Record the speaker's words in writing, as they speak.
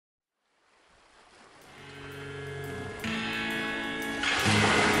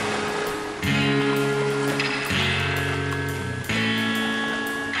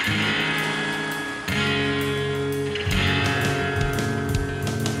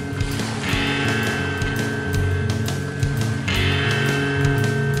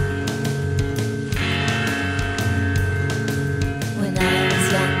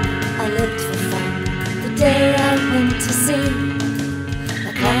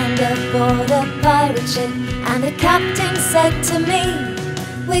aboard a pirate ship, and the captain said to me,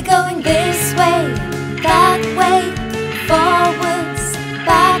 "We're going this way, that way, forwards,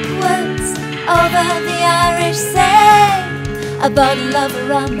 backwards, over the Irish Sea. A bottle of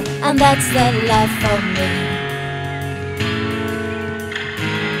rum, and that's the life for me."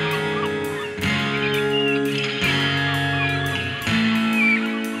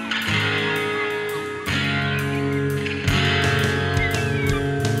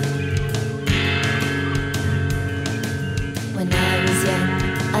 When I was young,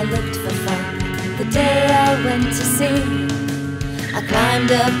 I looked for fun. The day I went to sea, I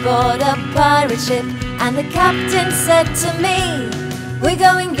climbed aboard a pirate ship, and the captain said to me, "We're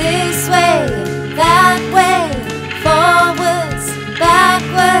going this way, that way, forwards,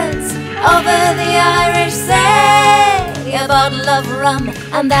 backwards, over the Irish Sea. A bottle of rum,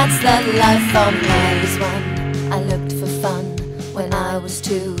 and that's the life for me." When I was one, I looked for fun. When I was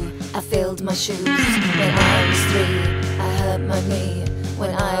two, I filled my shoes. When I was three, I hurt my knee.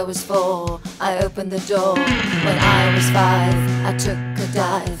 When I was four, I opened the door. When I was five, I took a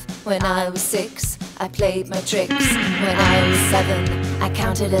dive. When I was six, I played my tricks. When I was seven, I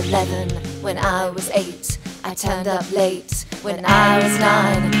counted 11. When I was eight, I turned up late. When I was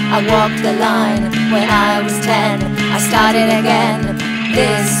nine, I walked the line. When I was 10, I started again.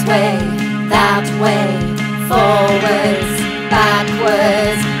 This way, that way, forwards,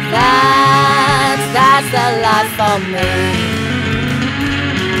 backwards. That's the life for me.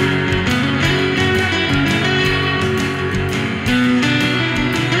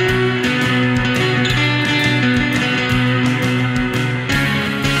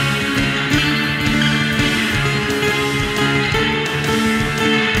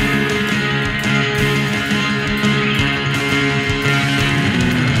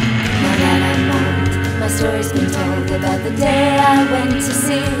 Story's been told about the day I went to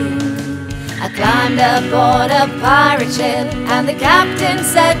sea. I climbed aboard a pirate ship, and the captain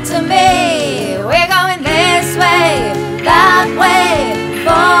said to me, "We're going this way, that way,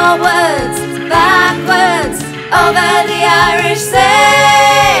 forwards, backwards, over the Irish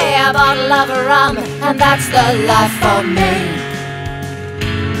Sea. A bottle of rum, and that's the life for me."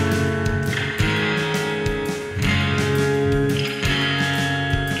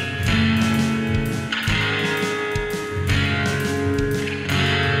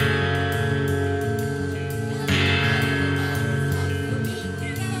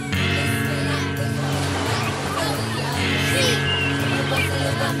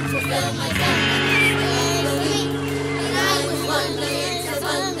 Fulfill my destiny. And I was wondering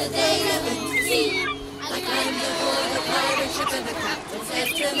upon the day I went to sea. I climbed aboard a pirate ship, and the captain said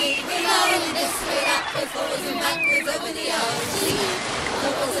to me, "We're going this way, that way, forwards and backwards, over the Irish Sea. A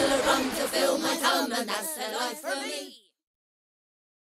bottle of rum to fill my tum, and that's the life for me."